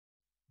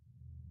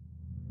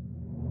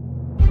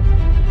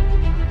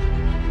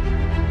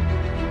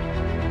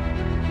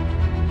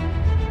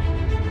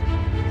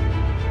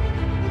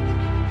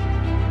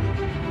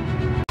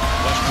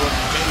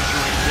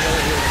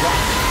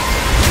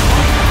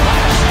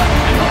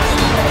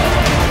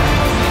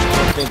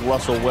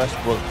Russell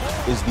Westbrook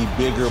is the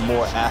bigger,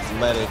 more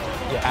athletic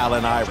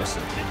Allen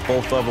Iverson.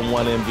 Both of them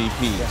won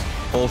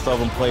MVPs. Both of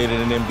them played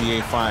in an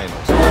NBA Finals.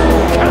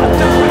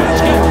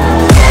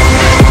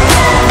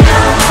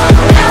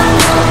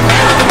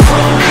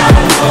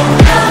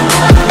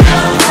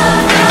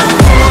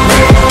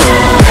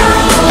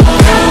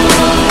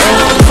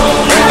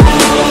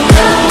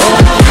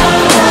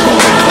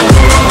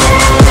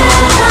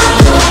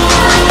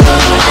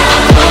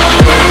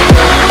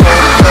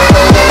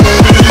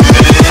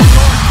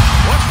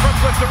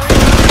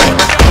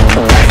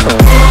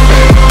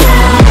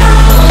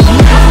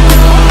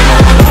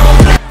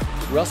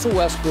 Russell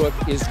Westbrook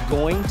is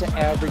going to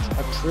average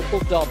a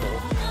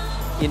triple-double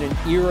in an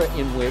era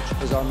in which,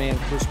 as our man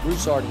Chris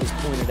Broussard has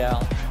pointed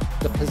out,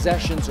 the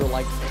possessions are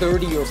like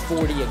 30 or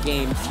 40 a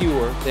game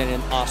fewer than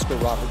in Oscar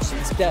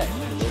Robertson's day,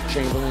 or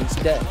Chamberlain's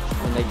day,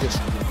 when they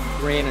just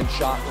ran and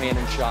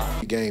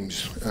shot.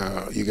 Games,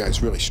 you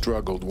guys really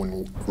struggled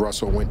when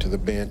Russell went to the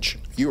bench.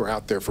 You were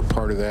out there for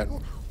part of that.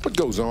 What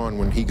goes on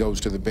when he goes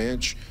to the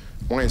bench?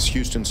 Why is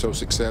Houston so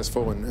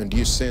successful, and do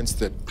you sense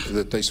that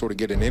they sort of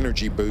get an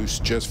energy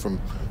boost just from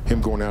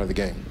him going out of the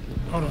game?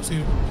 Hold on,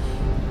 see.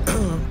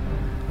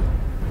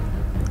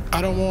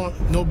 I don't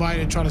want nobody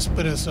to try to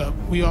split us up.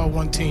 We all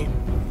one team.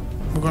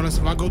 Regardless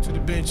if I go to the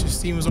bench, if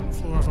Steven's on the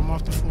floor, if I'm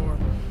off the floor,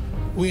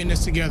 we in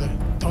this together.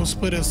 Don't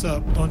split us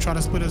up. Don't try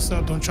to split us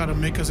up. Don't try to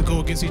make us go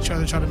against each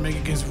other. Try to make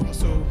it against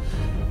Russell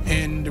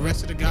and the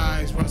rest of the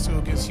guys. Russell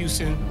against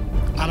Houston.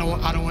 I don't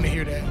want to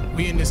hear that.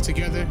 We in this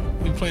together.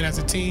 We playing as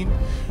a team,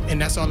 and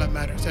that's all that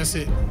matters. That's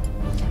it.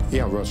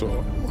 Yeah,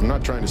 Russell, I'm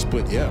not trying to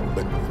split you up,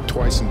 but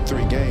twice in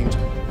 3 games,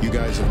 you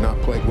guys have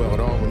not played well at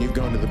all when you've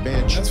gone to the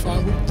bench. That's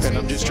fine. And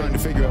I'm just trying to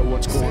figure out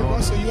what's going on.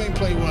 Russell, you ain't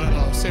played well at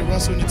all. Say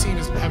Russell and the team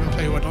haven't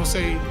played well. Don't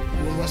say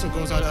when Russell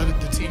goes out,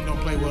 the team don't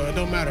play well. It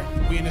don't matter.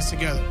 We in this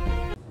together.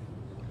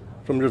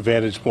 From your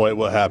vantage point,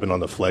 what happened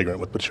on the flagrant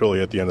with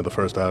Pachulia at the end of the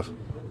first half?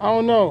 I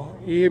don't know.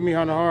 He hit me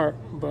on the hard,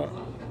 but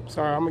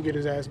sorry, I'm going to get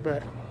his ass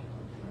back.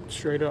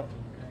 Straight up.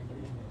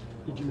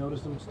 Did you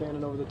notice him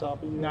standing over the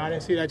top of you? No, I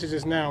didn't see that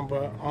just now,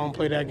 but I don't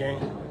play that game.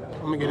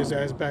 I'm going to get his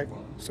ass back.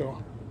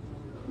 So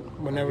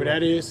whenever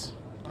that is,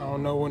 I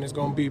don't know when it's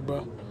going to be,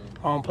 but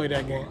I don't play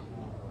that game.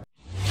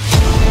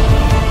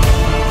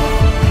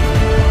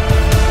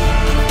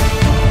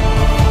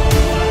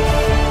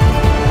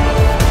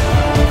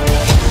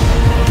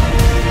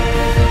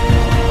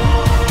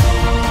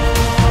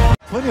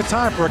 Plenty of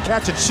time for a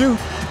catch and shoot,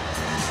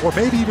 or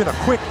maybe even a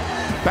quick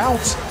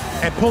bounce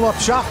and pull-up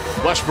shot.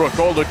 Westbrook,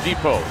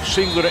 Oladipo,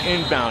 Singler to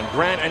inbound.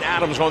 Grant and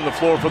Adams on the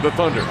floor for the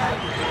Thunder.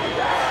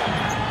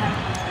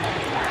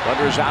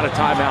 Thunder is out of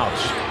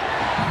timeouts.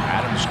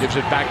 Adams gives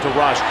it back to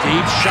Russ.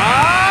 Deep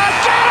shot!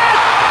 Get it!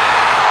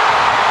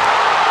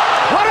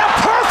 What a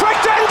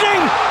perfect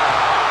ending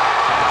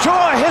to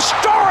a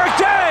historic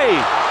day!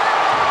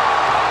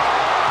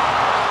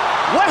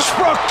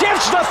 Westbrook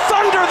gives the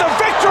Thunder the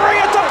victory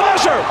at the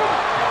buzzer!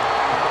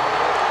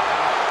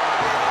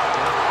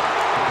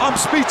 I'm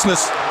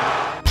speechless.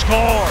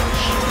 Scores!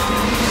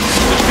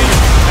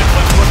 And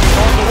Westbrook is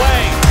on the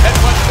way. And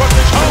Westbrook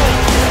is home.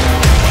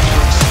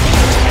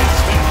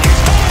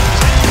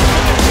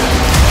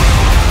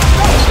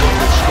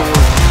 Westbrook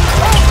scored.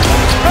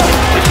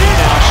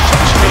 Now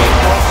 16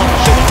 for Oklahoma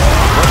City.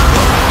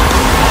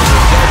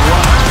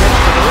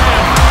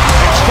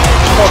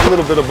 Talk a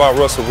little bit about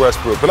Russell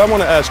Westbrook, but I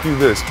want to ask you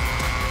this.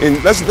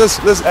 And let's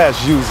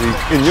ask you,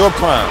 Zeke, in your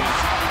prime,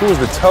 who was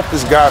the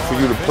toughest guy for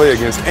you to play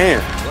against?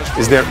 And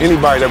is there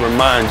anybody that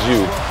reminds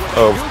you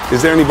of,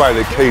 is there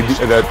anybody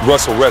that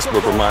Russell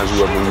Westbrook reminds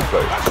you of when you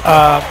play?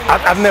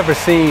 I've never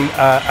seen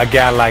a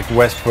guy like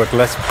Westbrook.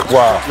 Let's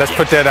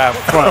put that out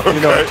front,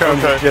 you know, in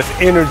terms of just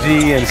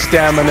energy and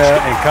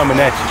stamina and coming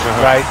at you,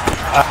 right?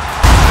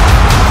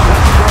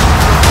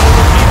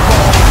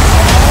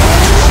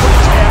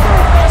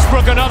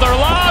 Westbrook, another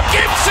lob.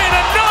 Gibson,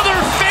 another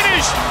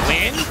finish.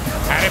 Lynn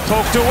had it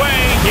poked away.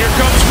 Here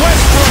comes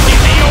Westbrook in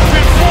the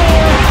open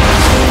floor.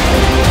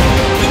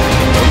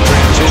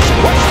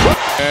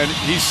 And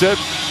he said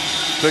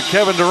to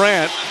Kevin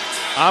Durant,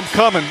 I'm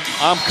coming,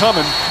 I'm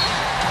coming.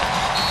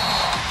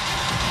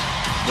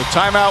 The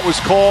timeout was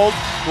called,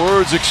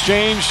 words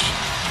exchanged.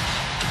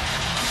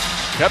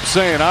 Kept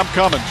saying, I'm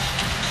coming.